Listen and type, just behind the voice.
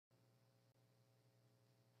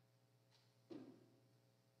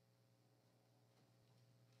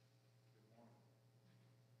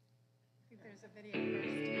There's a video first.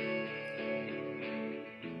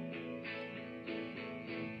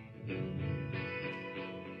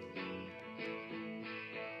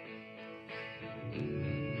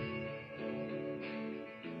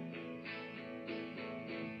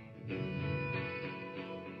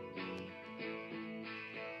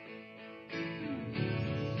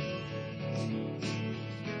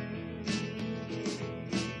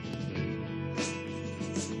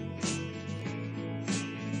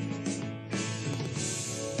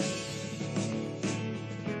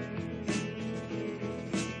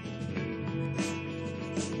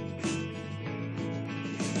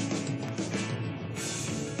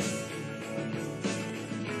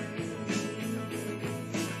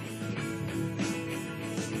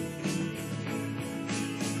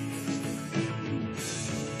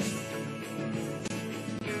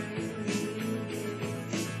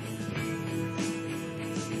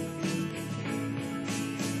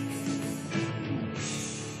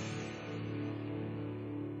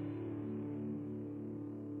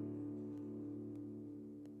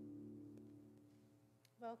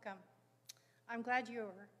 Welcome. I'm glad you're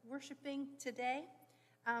worshiping today.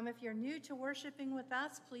 If you're new to worshiping with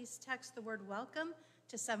us, please text the word welcome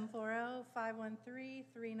to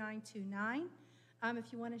 740-513-3929.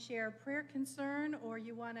 If you want to share a prayer concern or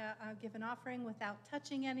you want to give an offering without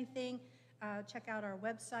touching anything, check out our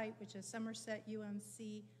website, which is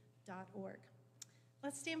somersetumc.org.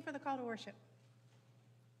 Let's stand for the call to worship.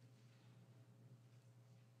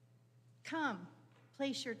 Come,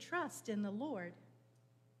 place your trust in the Lord.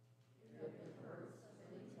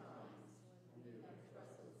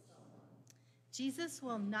 Jesus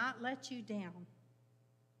will not let you down.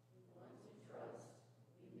 We want to trust.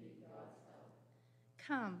 We need God's help.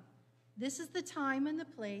 Come, this is the time and the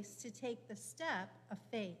place to take the step of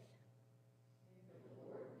faith. May the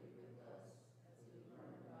Lord be with us as we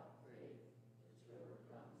learn about faith, which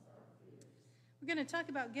overcomes our fears. We're going to talk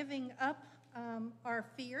about giving up our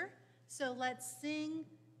fear. So let's sing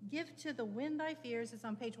Give to the Wind Thy Fears. It's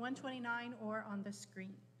on page 129 or on the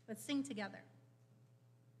screen. Let's sing together.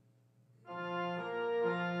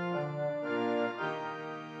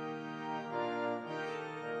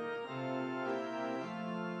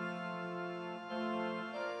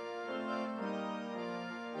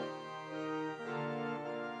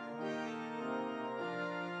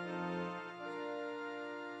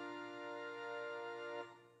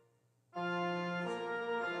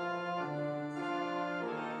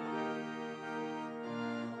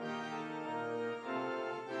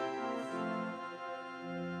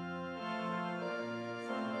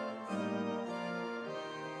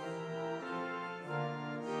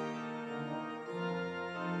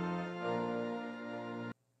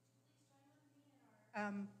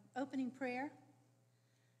 Opening prayer.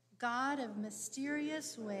 God of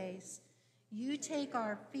mysterious ways, you take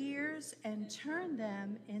our fears and turn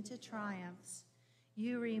them into triumphs.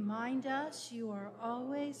 You remind us you are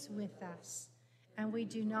always with us, and we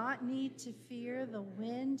do not need to fear the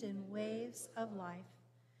wind and waves of life.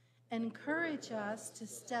 Encourage us to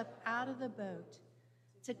step out of the boat,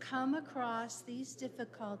 to come across these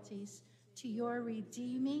difficulties to your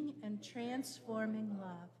redeeming and transforming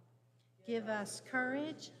love. Give us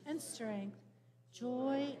courage and strength,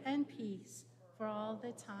 joy and peace for all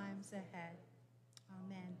the times ahead.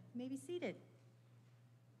 Amen. You may be seated.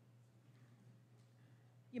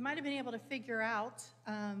 You might have been able to figure out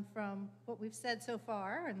from what we've said so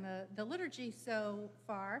far and the liturgy so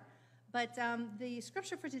far, but the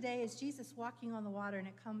scripture for today is Jesus walking on the water, and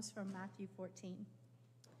it comes from Matthew 14.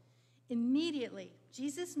 Immediately,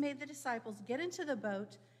 Jesus made the disciples get into the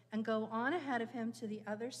boat and go on ahead of him to the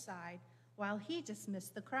other side, while he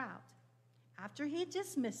dismissed the crowd. After he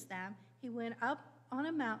dismissed them, he went up on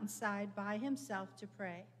a mountainside by himself to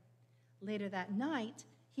pray. Later that night,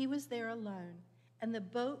 he was there alone, and the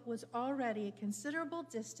boat was already a considerable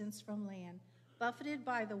distance from land, buffeted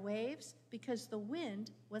by the waves because the wind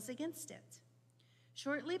was against it.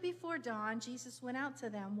 Shortly before dawn, Jesus went out to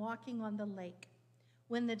them walking on the lake.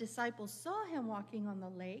 When the disciples saw him walking on the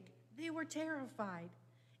lake, they were terrified.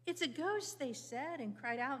 "It's a ghost," they said, and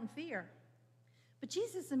cried out in fear. But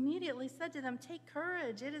Jesus immediately said to them, "Take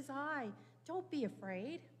courage, it is I. Don't be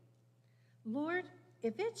afraid." "Lord,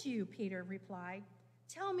 if it's you," Peter replied,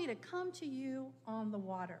 "tell me to come to you on the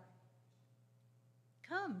water."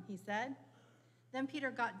 "Come," he said. Then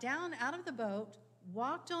Peter got down out of the boat,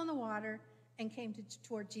 walked on the water, and came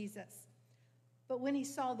toward Jesus. But when he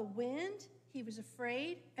saw the wind, he was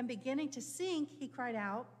afraid, and beginning to sink, he cried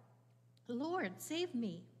out, "Lord, save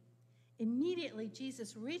me." Immediately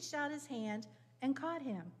Jesus reached out his hand and caught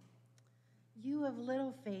him. "You of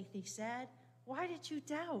little faith," he said, "why did you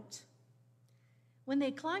doubt?" When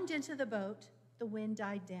they climbed into the boat, the wind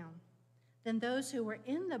died down. Then those who were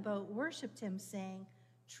in the boat worshiped him, saying,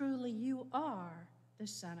 "Truly you are the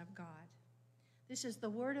Son of God." This is the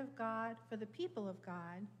word of God for the people of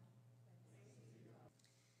God.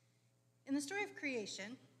 In the story of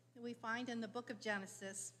creation that we find in the book of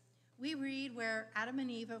Genesis, we read where Adam and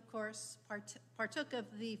Eve, of course, partook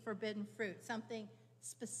of the forbidden fruit, something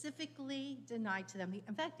specifically denied to them.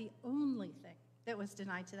 In fact, the only thing that was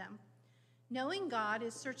denied to them. Knowing God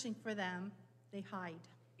is searching for them, they hide.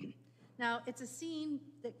 Now, it's a scene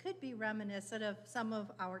that could be reminiscent of some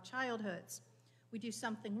of our childhoods. We do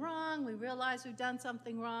something wrong, we realize we've done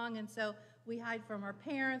something wrong, and so we hide from our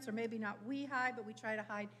parents, or maybe not we hide, but we try to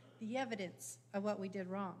hide the evidence of what we did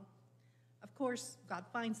wrong. Of course, God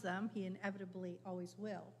finds them. He inevitably always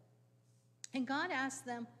will. And God asks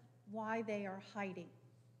them why they are hiding.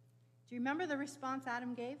 Do you remember the response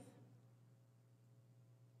Adam gave?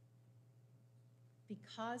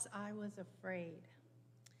 Because I was afraid.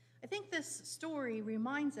 I think this story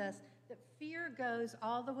reminds us that fear goes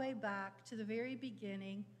all the way back to the very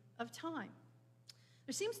beginning of time.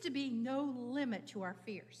 There seems to be no limit to our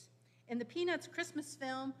fears. In the Peanuts Christmas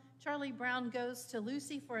film, Charlie Brown goes to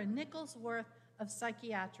Lucy for a nickel's worth of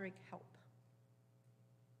psychiatric help.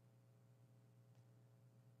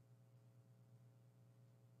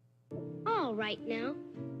 All right now,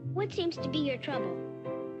 what seems to be your trouble?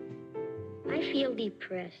 I feel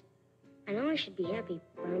depressed. I know I should be happy,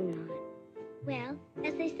 but I'm not. Well,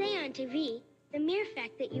 as they say on TV, the mere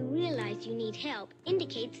fact that you realize you need help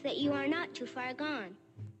indicates that you are not too far gone.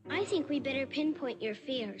 I think we better pinpoint your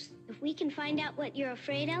fears. If we can find out what you're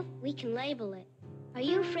afraid of, we can label it. Are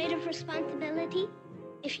you afraid of responsibility?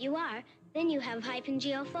 If you are, then you have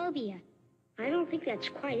hypengiophobia. I don't think that's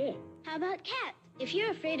quite it. How about cats? If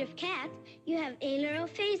you're afraid of cats, you have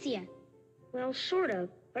ailurophasia. Well, sort of,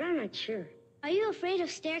 but I'm not sure. Are you afraid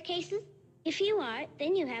of staircases? If you are,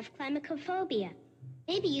 then you have climacophobia.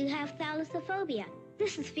 Maybe you have thalassophobia.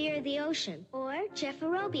 This is fear of the ocean. Or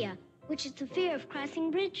gephobia, which is the fear of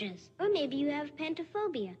crossing bridges. Or maybe you have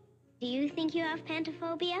pantophobia. Do you think you have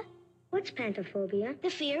pantophobia? What's pantophobia? The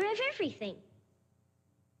fear of everything.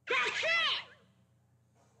 That's it!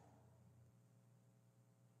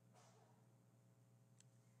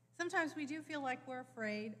 Sometimes we do feel like we're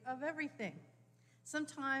afraid of everything.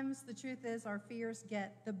 Sometimes the truth is our fears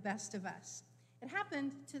get the best of us. It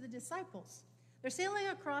happened to the disciples. They're sailing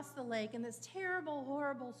across the lake and this terrible,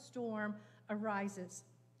 horrible storm arises.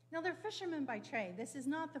 Now they're fishermen by trade. This is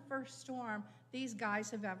not the first storm these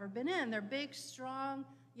guys have ever been in. They're big, strong,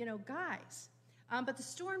 guys. But the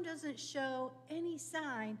storm doesn't show any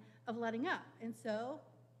sign of letting up. And so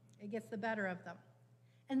it gets the better of them.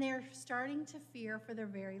 And they're starting to fear for their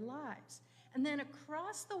very lives. And then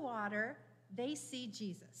across the water, they see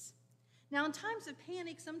Jesus. Now, in times of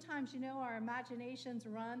panic, sometimes, our imaginations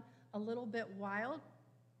run a little bit wild.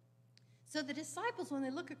 So the disciples, when they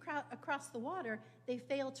look across the water, they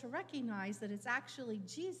fail to recognize that it's actually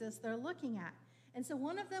Jesus they're looking at. And so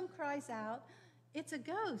one of them cries out, "It's a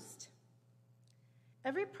ghost."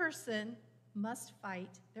 Every person must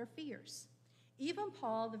fight their fears. Even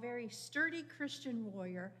Paul, the very sturdy Christian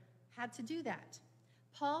warrior, had to do that.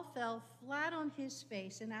 Paul fell flat on his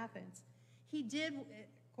face in Athens. He did,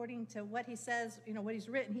 according to what he says, what he's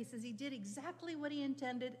written, he says he did exactly what he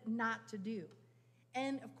intended not to do.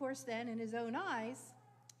 And of course then, in his own eyes,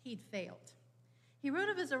 he'd failed. He wrote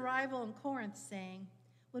of his arrival in Corinth saying,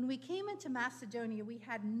 "When we came into Macedonia, we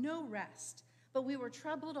had no rest, but we were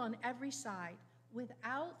troubled on every side.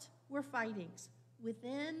 Without were fightings,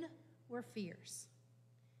 within were fears."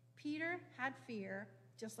 Peter had fear,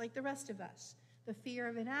 just like the rest of us, the fear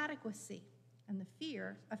of inadequacy and the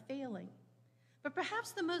fear of failing. But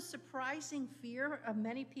perhaps the most surprising fear of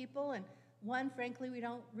many people, and one, frankly, we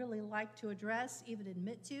don't really like to address, even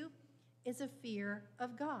admit to, is a fear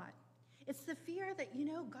of God. It's the fear that,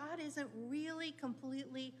 God isn't really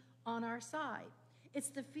completely on our side. It's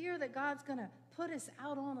the fear that God's going to put us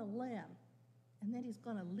out on a limb, and then he's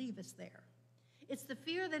going to leave us there. It's the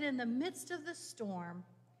fear that in the midst of the storm,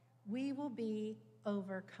 we will be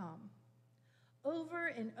overcome. Over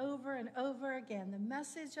and over and over again, the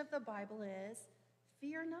message of the Bible is,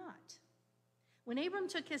 fear not. When Abram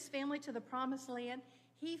took his family to the promised land,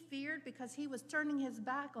 he feared because he was turning his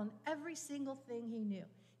back on every single thing he knew.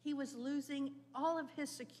 He was losing all of his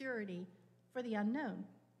security for the unknown.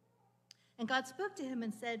 And God spoke to him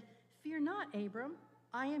and said, "Fear not, Abram,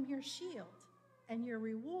 I am your shield, and your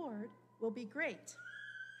reward will be great."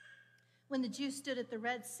 When the Jews stood at the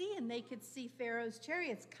Red Sea and they could see Pharaoh's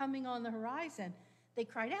chariots coming on the horizon, they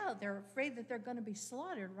cried out. They're afraid that they're going to be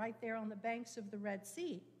slaughtered right there on the banks of the Red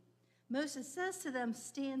Sea. Moses says to them,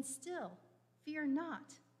 "Stand still, fear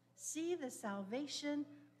not. See the salvation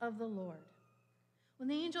of the Lord." When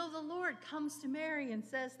the angel of the Lord comes to Mary and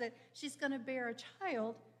says that she's going to bear a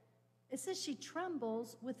child, it says she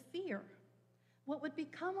trembles with fear. What would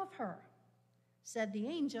become of her? Said the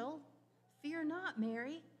angel, "Fear not,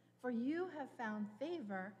 Mary, for you have found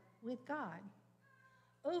favor with God."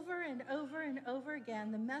 Over and over and over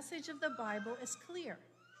again, the message of the Bible is clear.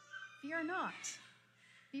 Fear not.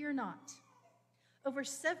 Fear not. Over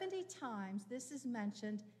 70 times this is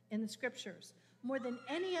mentioned in the scriptures. More than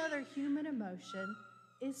any other human emotion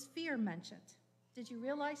is fear mentioned. Did you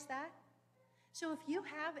realize that? So if you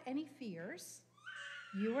have any fears,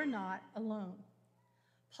 you are not alone.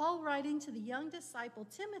 Paul, writing to the young disciple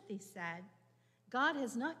Timothy, said, "God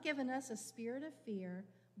has not given us a spirit of fear,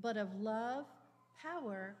 but of love,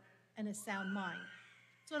 power, and a sound mind."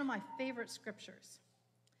 It's one of my favorite scriptures.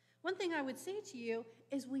 One thing I would say to you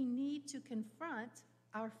is we need to confront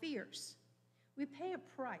our fears. We pay a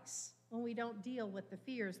price when we don't deal with the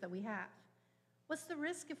fears that we have. What's the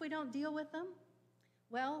risk if we don't deal with them?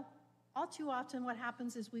 Well, all too often what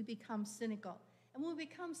happens is we become cynical. And when we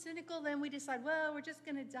become cynical, then we decide, well, we're just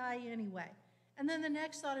going to die anyway. And then the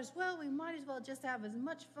next thought is, well, we might as well just have as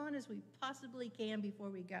much fun as we possibly can before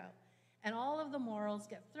we go. And all of the morals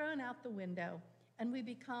get thrown out the window, and we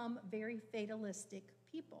become very fatalistic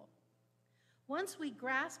people. Once we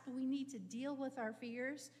grasp we need to deal with our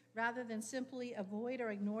fears rather than simply avoid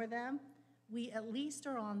or ignore them, we at least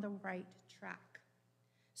are on the right track.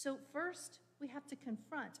 So first, we have to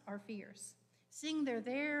confront our fears. Seeing they're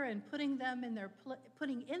there and putting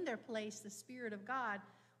in their place the Spirit of God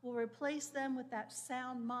will replace them with that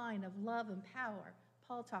sound mind of love and power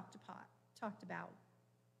Paul talked about.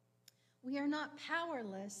 We are not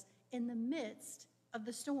powerless in the midst of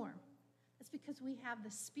the storm. That's because we have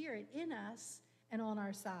the Spirit in us and on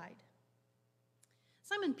our side.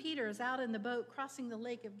 Simon Peter is out in the boat crossing the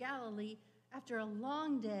Lake of Galilee after a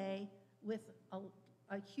long day with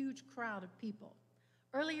a huge crowd of people.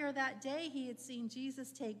 Earlier that day, he had seen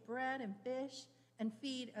Jesus take bread and fish and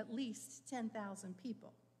feed at least 10,000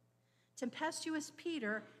 people. Tempestuous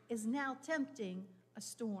Peter is now tempting a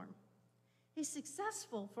storm. He's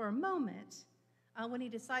successful for a moment when he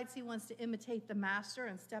decides he wants to imitate the master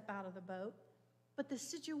and step out of the boat, but the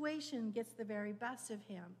situation gets the very best of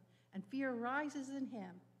him, and fear rises in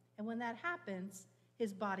him, and when that happens,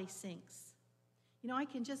 his body sinks. You know, I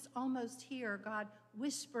can just almost hear God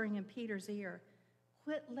whispering in Peter's ear,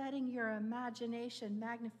 "Quit letting your imagination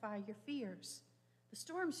magnify your fears. The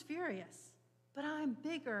storm's furious, but I'm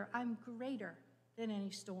bigger, I'm greater than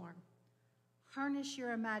any storm. Harness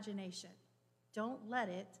your imagination. Don't let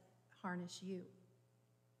it harness you."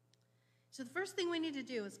 So the first thing we need to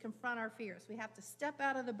do is confront our fears. We have to step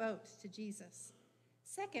out of the boat to Jesus.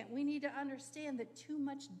 Second, we need to understand that too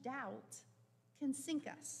much doubt can sink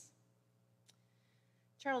us.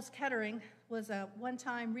 Charles Kettering was a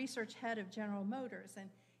one-time research head of General Motors, and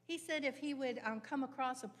he said if he would come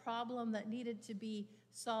across a problem that needed to be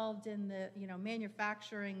solved in the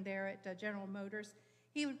manufacturing there at General Motors,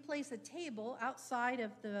 he would place a table outside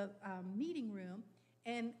of the meeting room,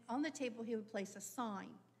 and on the table he would place a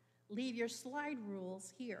sign, "Leave your slide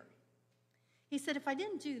rules here." He said if I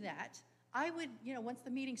didn't do that, I would, once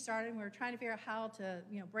the meeting started and we were trying to figure out how to,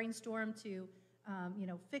 brainstorm to,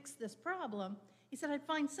 fix this problem, he said I'd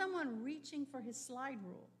find someone reaching for his slide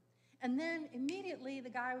rule. And then immediately the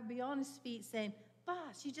guy would be on his feet saying,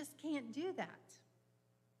 "Boss, you just can't do that."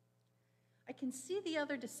 I can see the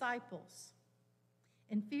other disciples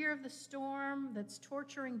in fear of the storm that's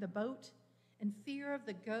torturing the boat, in fear of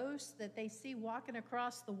the ghosts that they see walking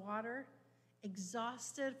across the water,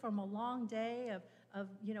 exhausted from a long day of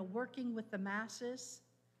working with the masses,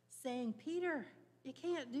 saying, "Peter, you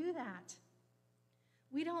can't do that.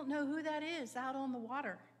 We don't know who that is out on the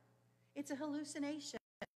water. It's a hallucination."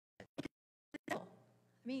 I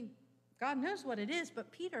mean, God knows what it is,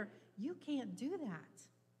 but Peter, you can't do that.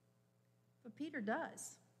 But Peter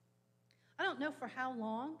does. I don't know for how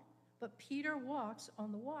long, but Peter walks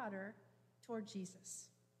on the water toward Jesus.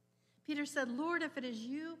 Peter said, "Lord, if it is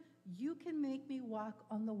you, you can make me walk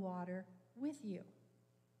on the water with you."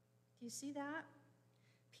 Do you see that?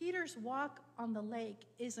 Peter's walk on the lake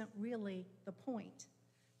isn't really the point.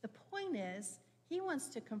 The point is, he wants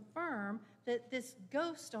to confirm that this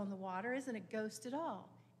ghost on the water isn't a ghost at all.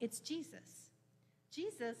 It's Jesus.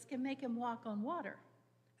 Jesus can make him walk on water.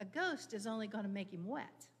 A ghost is only going to make him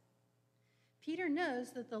wet. Peter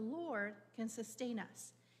knows that the Lord can sustain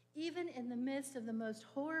us, even in the midst of the most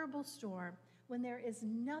horrible storm, when there is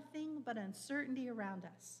nothing but uncertainty around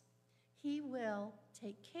us. He will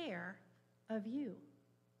take care of you.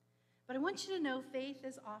 But I want you to know faith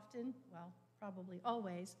is often, well, probably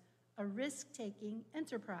always, a risk-taking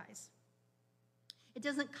enterprise. It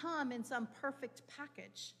doesn't come in some perfect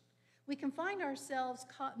package. We can find ourselves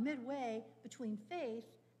caught midway between faith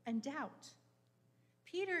and doubt.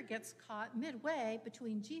 Peter gets caught midway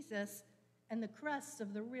between Jesus and the crests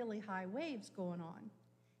of the really high waves going on.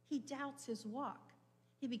 He doubts his walk.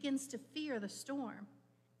 He begins to fear the storm.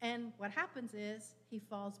 And what happens is he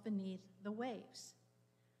falls beneath the waves.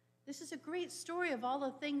 This is a great story of all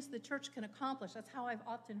the things the church can accomplish. That's how I've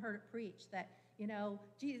often heard it preached, that,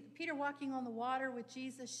 Peter walking on the water with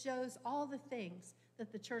Jesus shows all the things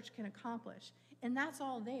that the church can accomplish. And that's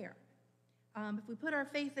all there. If we put our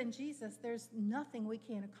faith in Jesus, there's nothing we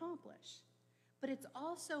can't accomplish. But it's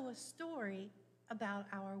also a story about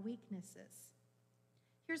our weaknesses.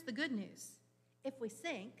 Here's the good news. If we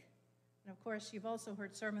sink, and of course you've also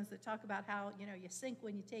heard sermons that talk about how, you sink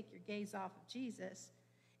when you take your gaze off of Jesus.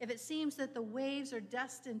 If it seems that the waves are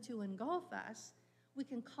destined to engulf us, we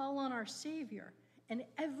can call on our Savior, and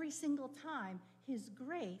every single time, his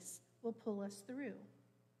grace will pull us through.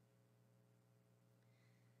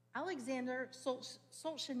 Alexander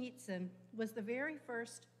Solzhenitsyn was the very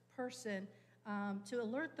first person to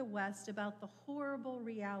alert the West about the horrible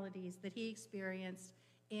realities that he experienced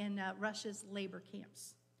in Russia's labor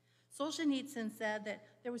camps. Solzhenitsyn said that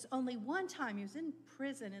there was only one time, he was in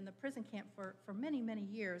the prison camp for many, many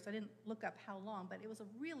years. I didn't look up how long, but it was a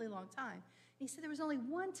really long time. He said there was only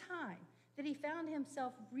one time that he found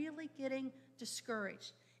himself really getting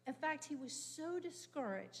discouraged. In fact, he was so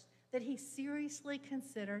discouraged that he seriously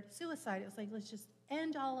considered suicide. It was like, let's just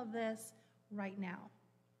end all of this right now.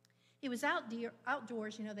 He was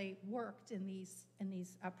outdoors, they worked in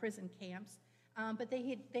these prison camps. But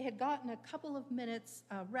they had gotten a couple of minutes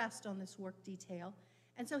rest on this work detail,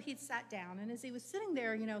 and so he'd sat down. And as he was sitting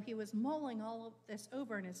there, he was mulling all of this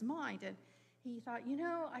over in his mind, and he thought,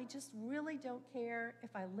 I just really don't care if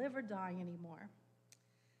I live or die anymore.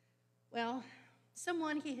 Well,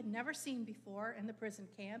 someone he had never seen before in the prison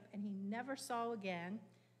camp, and he never saw again,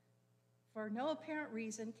 for no apparent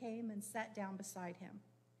reason, came and sat down beside him.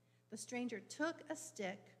 The stranger took a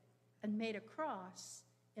stick and made a cross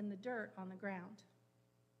in the dirt on the ground.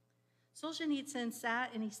 Solzhenitsyn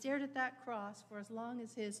sat and he stared at that cross for as long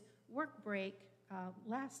as his work break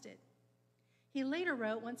lasted. He later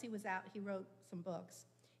wrote, once he was out, he wrote some books.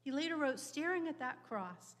 He later wrote, staring at that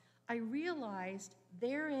cross, I realized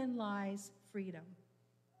therein lies freedom.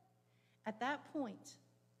 At that point,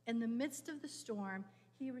 in the midst of the storm,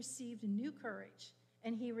 he received new courage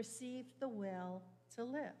and he received the will to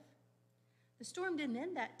live. The storm didn't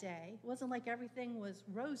end that day. It wasn't like everything was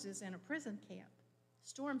roses in a prison camp. The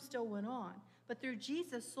storm still went on. But through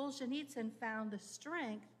Jesus, Solzhenitsyn found the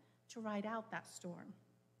strength to ride out that storm.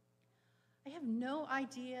 I have no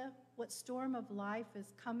idea what storm of life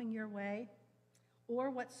is coming your way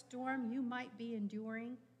or what storm you might be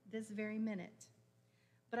enduring this very minute.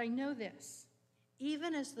 But I know this,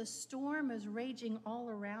 even as the storm is raging all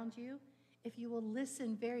around you, if you will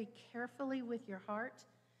listen very carefully with your heart,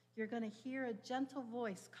 you're going to hear a gentle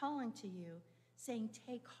voice calling to you, saying,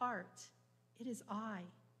 take heart, it is I.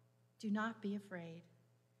 Do not be afraid.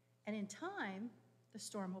 And in time, the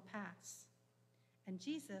storm will pass. And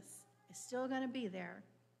Jesus is still going to be there,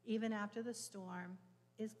 even after the storm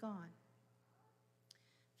is gone.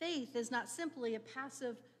 Faith is not simply a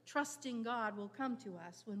passive trusting God will come to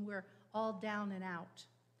us when we're all down and out.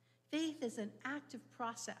 Faith is an active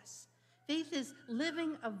process. Faith is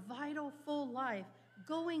living a vital, full life,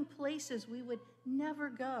 going places we would never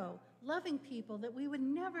go, loving people that we would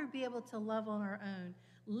never be able to love on our own,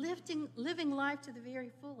 living life to the very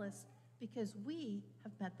fullest because we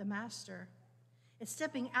have met the Master. It's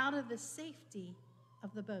stepping out of the safety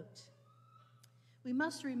of the boat. We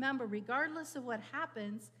must remember, regardless of what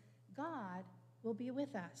happens, God will be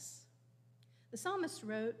with us. The psalmist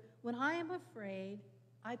wrote, when I am afraid,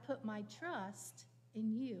 I put my trust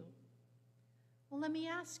in you. Well, let me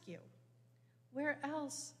ask you, where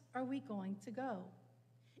else are we going to go?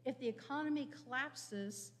 If the economy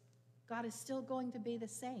collapses, God is still going to be the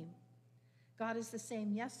same. God is the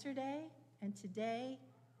same yesterday and today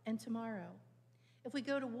and tomorrow. If we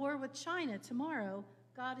go to war with China tomorrow,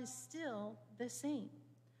 God is still the same.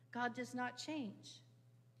 God does not change.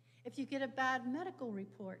 If you get a bad medical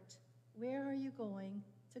report, where are you going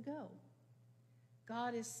to go?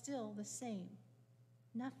 God is still the same.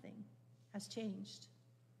 Nothing has changed.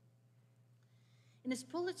 In his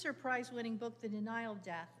Pulitzer Prize-winning book, The Denial of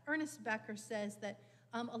Death, Ernest Becker says that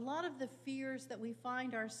a lot of the fears that we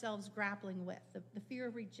find ourselves grappling with, the fear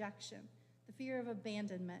of rejection, the fear of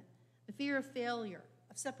abandonment, the fear of failure,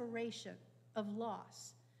 of separation, of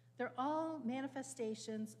loss, They're all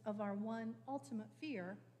manifestations of our one ultimate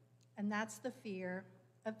fear, and that's the fear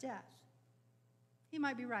of death. He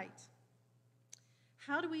might be right.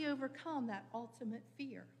 How do we overcome that ultimate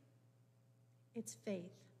fear? It's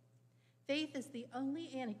faith. Faith is the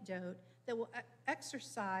only antidote that will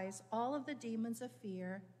exorcise all of the demons of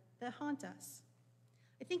fear that haunt us.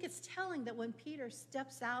 I think it's telling that when Peter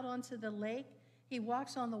steps out onto the lake, he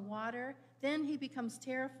walks on the water, then he becomes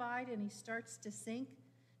terrified and he starts to sink.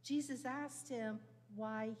 Jesus asked him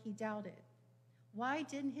why he doubted. Why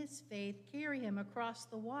didn't his faith carry him across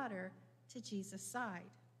the water to Jesus' side?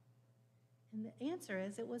 And the answer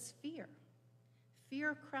is it was fear.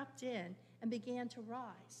 Fear crept in and began to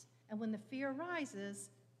rise. And when the fear rises,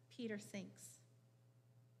 Peter sinks.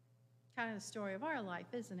 Kind of the story of our life,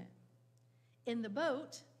 isn't it? In the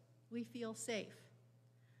boat, we feel safe.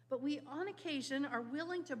 But we, on occasion, are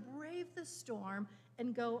willing to brave the storm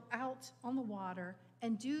and go out on the water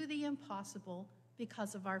and do the impossible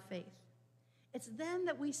because of our faith. It's then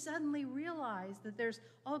that we suddenly realize that there's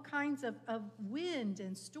all kinds of wind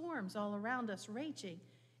and storms all around us raging,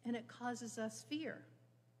 and it causes us fear.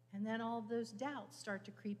 And then all those doubts start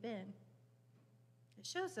to creep in. It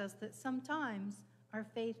shows us that sometimes our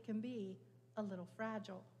faith can be a little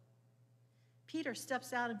fragile. Peter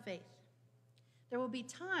steps out in faith. There will be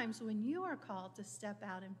times when you are called to step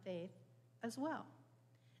out in faith as well.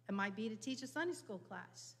 It might be to teach a Sunday school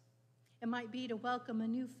class. It might be to welcome a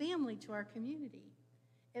new family to our community.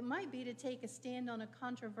 It might be to take a stand on a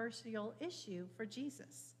controversial issue for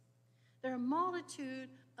Jesus. There are a multitude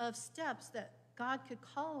of steps that God could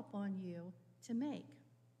call upon you to make.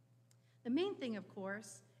 The main thing, of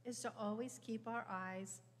course, is to always keep our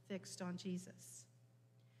eyes fixed on Jesus.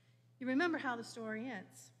 You remember how the story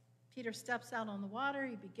ends. Peter steps out on the water,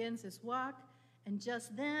 he begins his walk, and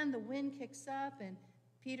just then the wind kicks up and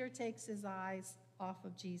Peter takes his eyes off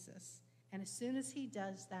of Jesus. And as soon as he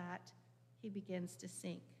does that, he begins to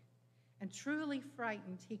sink. And truly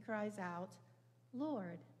frightened, he cries out,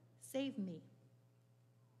 "Lord, save me."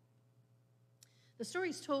 The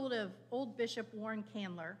story is told of old Bishop Warren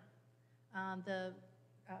Candler. The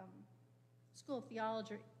School of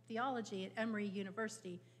Theology at Emory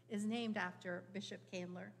University is named after Bishop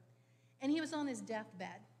Candler. And he was on his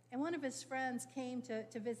deathbed. And one of his friends came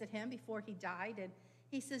to visit him before he died. And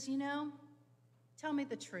he says, tell me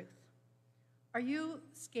the truth. Are you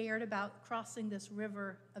scared about crossing this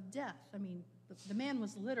river of death? I mean, the man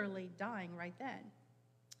was literally dying right then.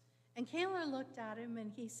 And Candler looked at him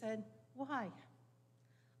and he said, why?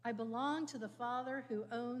 I belong to the Father who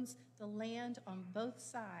owns the land on both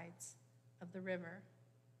sides of the river.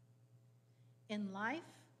 In life,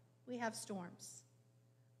 we have storms,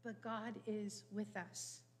 but God is with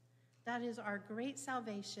us. That is our great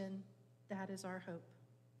salvation. That is our hope.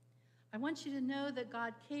 I want you to know that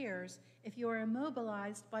God cares if you are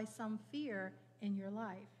immobilized by some fear in your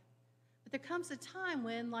life. But there comes a time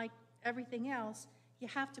when, like everything else, you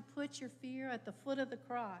have to put your fear at the foot of the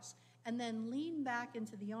cross and then lean back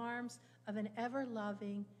into the arms of an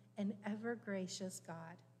ever-loving and ever-gracious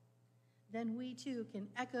God. Then we too can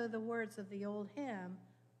echo the words of the old hymn,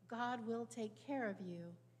 God will take care of you.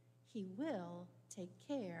 He will take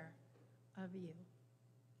care of you.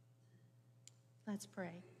 Let's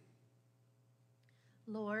pray.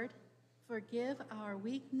 Lord, forgive our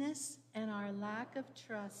weakness and our lack of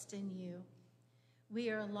trust in you. We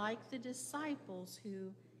are like the disciples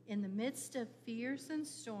who, in the midst of fears and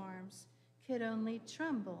storms, could only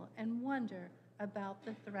tremble and wonder about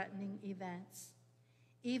the threatening events.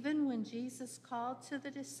 Even when Jesus called to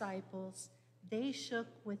the disciples, they shook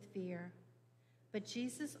with fear. But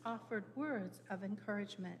Jesus offered words of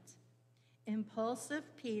encouragement. Impulsive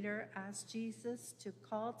Peter asked Jesus to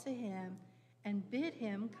call to him and bid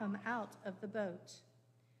him come out of the boat.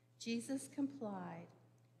 Jesus complied,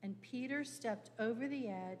 and Peter stepped over the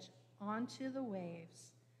edge onto the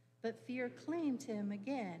waves. But fear claimed him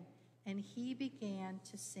again, and he began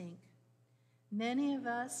to sink. Many of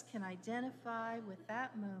us can identify with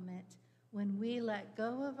that moment when we let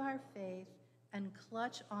go of our faith and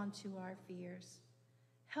clutch onto our fears.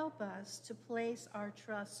 Help us to place our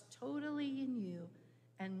trust totally in you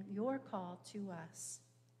and your call to us.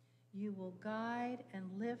 You will guide and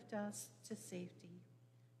lift us to safety.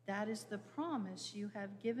 That is the promise you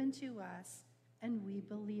have given to us, and we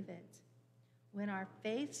believe it. When our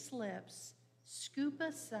faith slips, scoop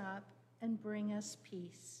us up and bring us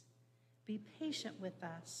peace. Be patient with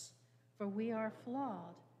us, for we are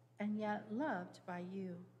flawed and yet loved by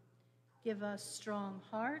you. Give us strong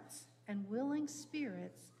hearts and willing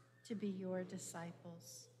spirits to be your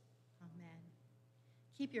disciples. Amen.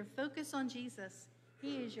 Keep your focus on Jesus.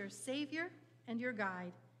 He is your Savior and your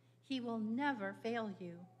guide. He will never fail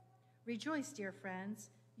you. Rejoice, dear friends.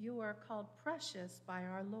 You are called precious by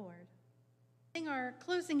our Lord. In our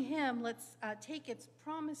closing hymn, let's take its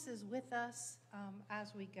promises with us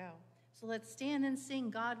as we go. So let's stand and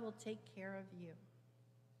sing, God Will Take Care of You.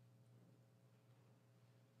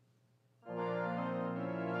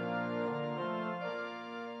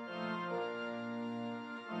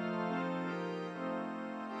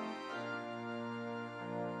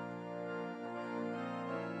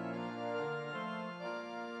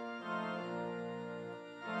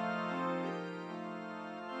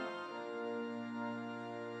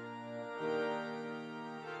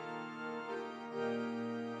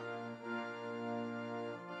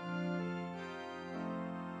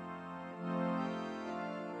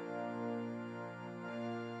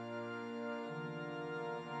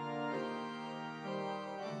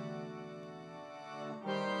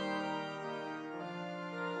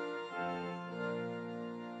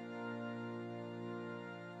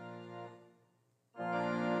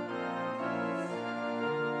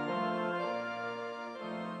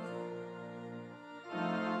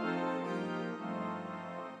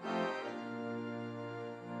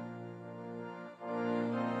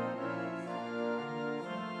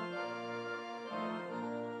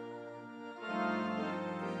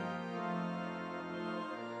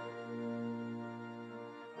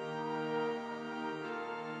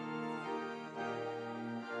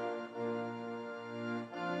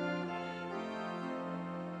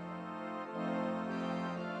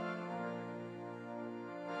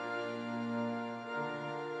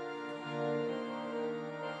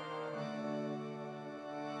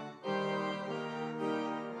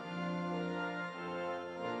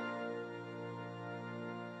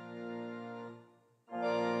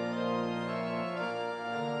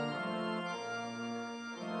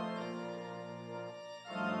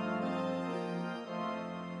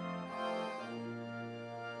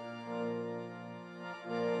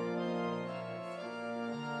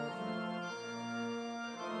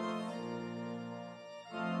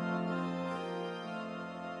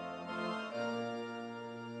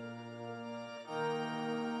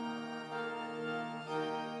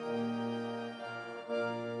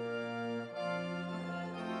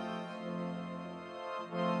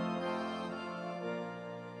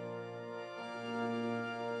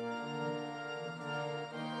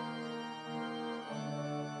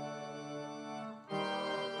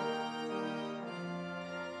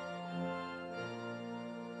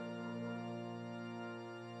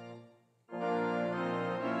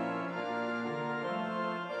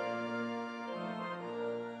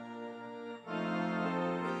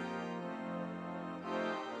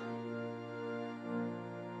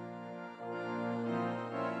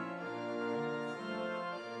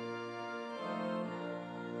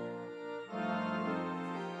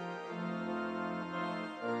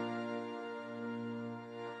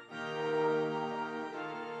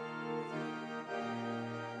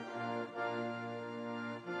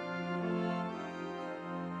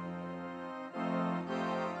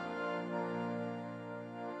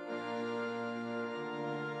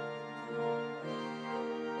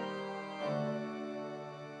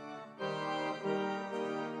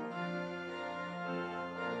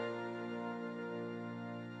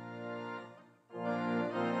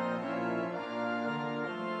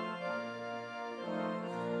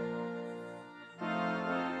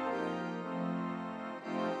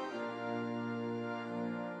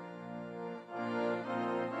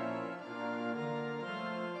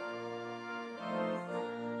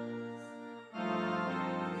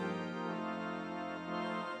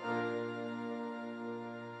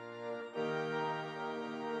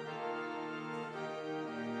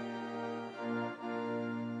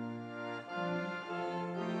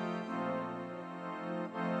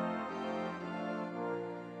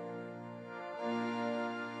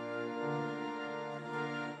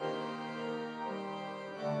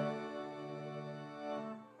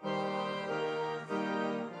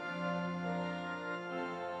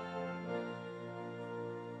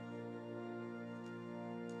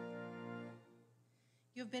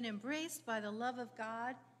 You have been embraced by the love of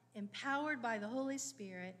God, empowered by the Holy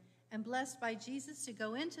Spirit, and blessed by Jesus to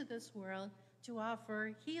go into this world to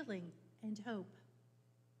offer healing and hope.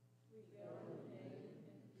 We go in the name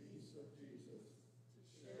and peace of Jesus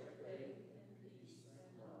to share faith and peace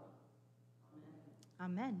and love.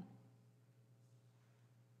 Amen. Amen.